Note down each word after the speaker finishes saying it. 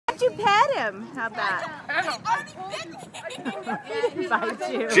don't you pet him? How about?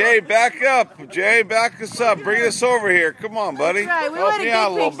 Bite you. Jay, back up. Jay, back us up. Bring us over here. Come on, buddy. That's right. We Help want me a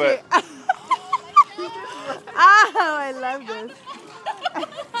out a good little bit. picture. Oh, I love this.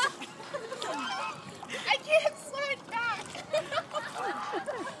 I can't slide back.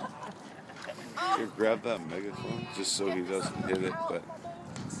 Here, grab that megaphone just so he doesn't hit it. But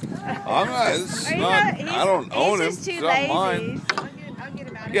I'm not. It's not. I don't own him. He's just too It's not mine. I'll get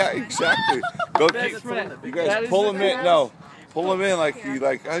him out of Yeah, exactly. Go keep. You guys pull him in. No, pull him in like he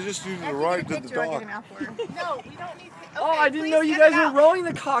like. I just needed to ride to the dock. No, we don't need. Oh, I didn't know you guys were rowing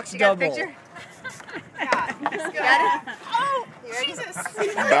the Coxed double. Oh, Jesus.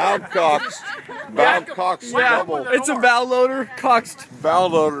 Bow Coxed. Bow Coxed double. It's a bow loader Coxed. Bow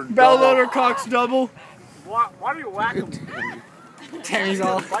loader. Bow loader Coxed double. Why do you whack him? Tammy's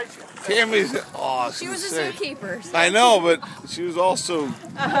all. Tammy's. Oh, She was a zookeeper. So. I know, but she was also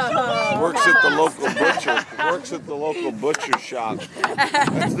works at the local butcher. Works at the local butcher shop.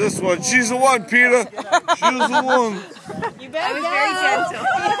 That's this one. She's the one, Peter. She's the one. You better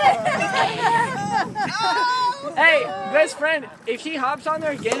Hey, best friend, if he hops on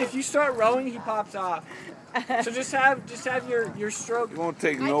there again, if you start rowing, he pops off. So just have your stroke. You won't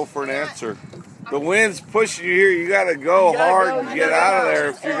take no for an answer. The wind's pushing you here. You gotta go hard and get out of there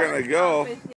if you're gonna go.